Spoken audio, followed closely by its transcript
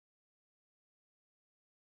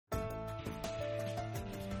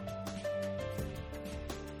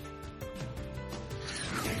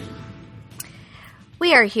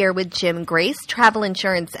We are here with Jim Grace, travel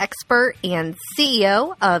insurance expert and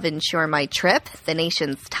CEO of Insure My Trip, the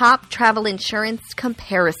nation's top travel insurance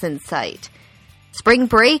comparison site. Spring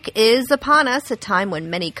break is upon us, a time when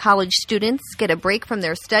many college students get a break from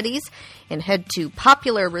their studies and head to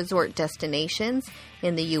popular resort destinations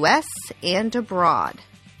in the U.S. and abroad.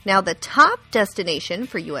 Now, the top destination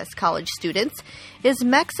for U.S. college students is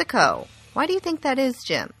Mexico. Why do you think that is,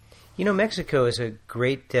 Jim? You know, Mexico is a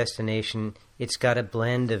great destination. It's got a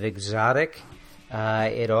blend of exotic.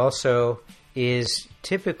 It also is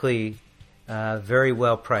typically very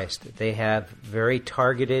well priced. They have very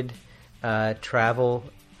targeted travel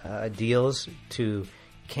deals to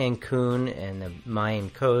Cancun and the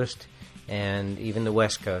Mayan coast and even the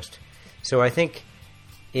West Coast. So I think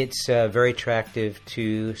it's very attractive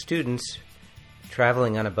to students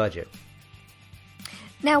traveling on a budget.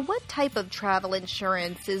 Now, what type of travel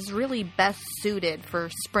insurance is really best suited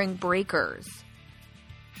for spring breakers?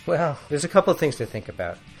 Well, there's a couple of things to think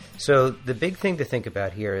about. So the big thing to think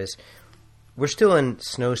about here is we're still in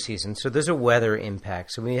snow season, so there's a weather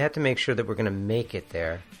impact. So we have to make sure that we're going to make it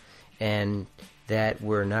there and that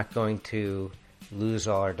we're not going to lose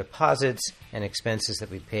all our deposits and expenses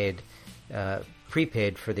that we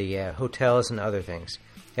prepaid for the hotels and other things.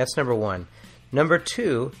 That's number one. Number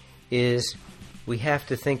two is we have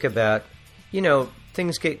to think about,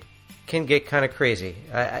 things can get kind of crazy.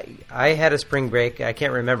 I had a spring break. I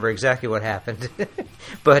can't remember exactly what happened,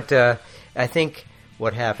 but I think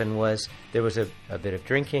what happened was there was a bit of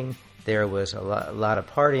drinking, there was a lot of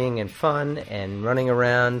partying and fun and running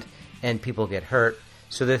around, and people get hurt.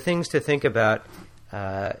 So there are things to think about.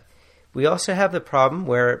 We also have the problem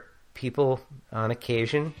where people, on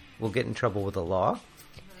occasion, will get in trouble with the law,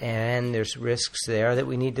 and there's risks there that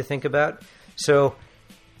we need to think about. So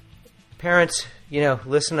parents,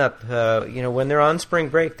 listen up. When they're on spring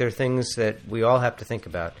break, there are things that we all have to think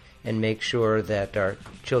about and make sure that our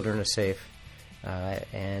children are safe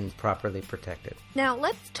and properly protected. Now,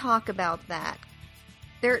 let's talk about that.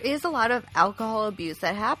 There is a lot of alcohol abuse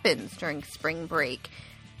that happens during spring break.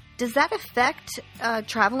 Does that affect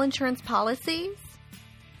travel insurance policies?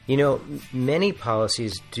 Many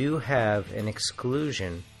policies do have an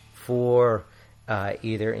exclusion for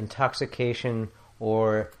either intoxication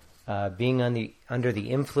or being under the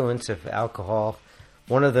influence of alcohol.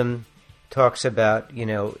 One of them talks about,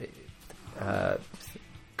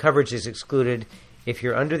 coverage is excluded if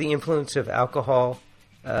you're under the influence of alcohol,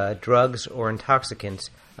 drugs, or intoxicants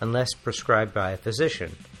unless prescribed by a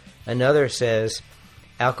physician. Another says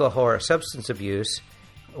alcohol or substance abuse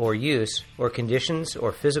or use or conditions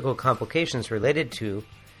or physical complications related to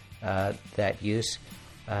that use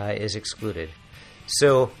is excluded.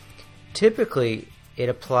 So typically it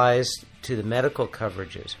applies to the medical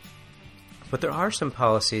coverages, but there are some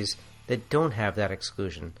policies that don't have that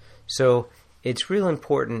exclusion. So it's real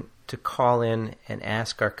important to call in and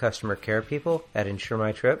ask our customer care people at Insure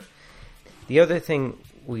My Trip. The other thing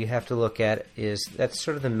we have to look at is that's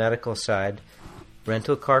sort of the medical side.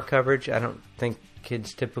 Rental car coverage, I don't think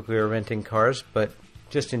kids typically are renting cars, but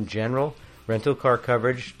just in general, rental car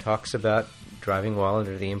coverage talks about driving while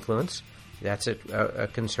under the influence. That's a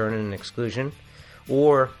concern and an exclusion.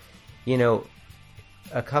 Or,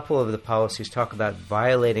 a couple of the policies talk about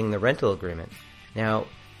violating the rental agreement. Now,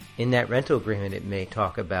 in that rental agreement, it may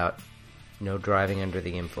talk about no driving under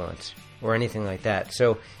the influence or anything like that.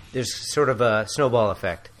 So there's sort of a snowball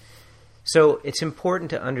effect. So it's important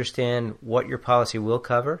to understand what your policy will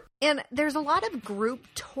cover. And there's a lot of group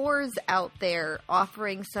tours out there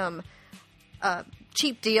offering some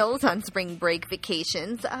cheap deals on spring break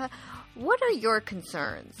vacations. What are your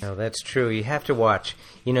concerns? No, that's true. You have to watch.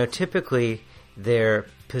 Typically they're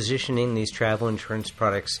positioning these travel insurance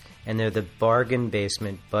products, and they're the bargain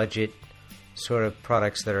basement budget sort of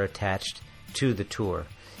products that are attached to the tour.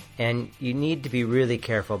 And you need to be really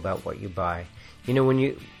careful about what you buy.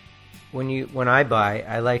 When I buy,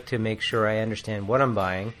 I like to make sure I understand what I'm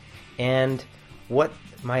buying and what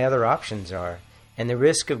my other options are. And the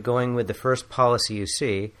risk of going with the first policy you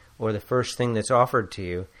see or the first thing that's offered to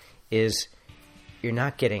you is you're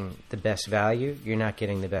not getting the best value, you're not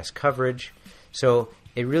getting the best coverage. So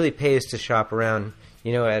it really pays to shop around.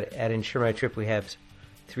 At Insure My Trip, we have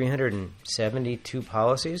 372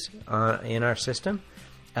 policies in our system.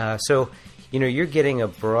 So you're getting a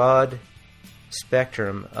broad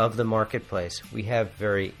spectrum of the marketplace. We have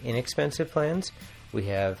very inexpensive plans. We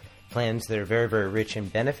have plans that are very, very rich in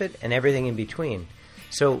benefit and everything in between.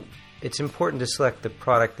 So it's important to select the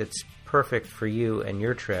product that's perfect for you and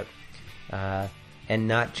your trip and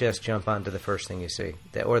not just jump onto the first thing you see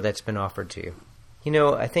or that's been offered to you.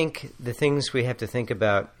 I think the things we have to think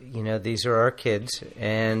about, these are our kids,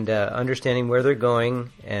 and understanding where they're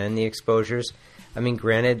going and the exposures. I mean,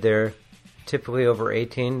 granted, they're typically over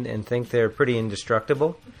 18 and think they're pretty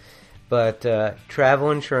indestructible, but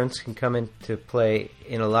travel insurance can come into play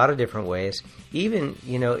in a lot of different ways. Even,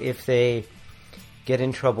 if they get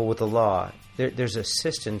in trouble with the law, there's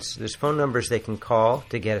assistance. There's phone numbers they can call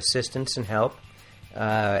to get assistance and help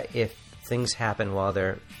if things happen while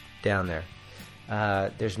they're down there.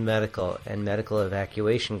 There's medical and medical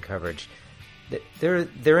evacuation coverage.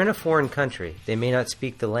 They're in a foreign country. They may not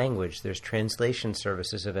speak the language. There's translation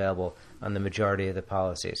services available on the majority of the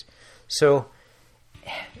policies. So,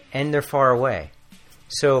 and they're far away.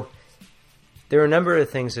 So there are a number of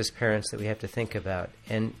things as parents that we have to think about.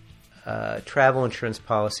 And travel insurance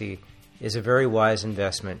policy is a very wise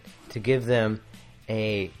investment to give them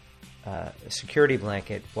a security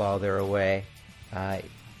blanket while they're away.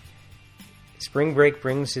 Spring break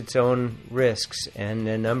brings its own risks and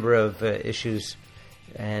a number of issues,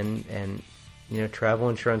 and travel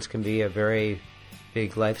insurance can be a very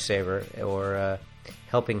big lifesaver or a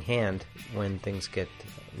helping hand when things get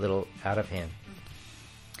a little out of hand.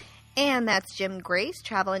 And that's Jim Grace,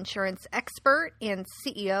 travel insurance expert and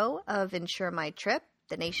CEO of Insure My Trip,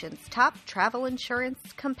 the nation's top travel insurance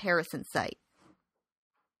comparison site.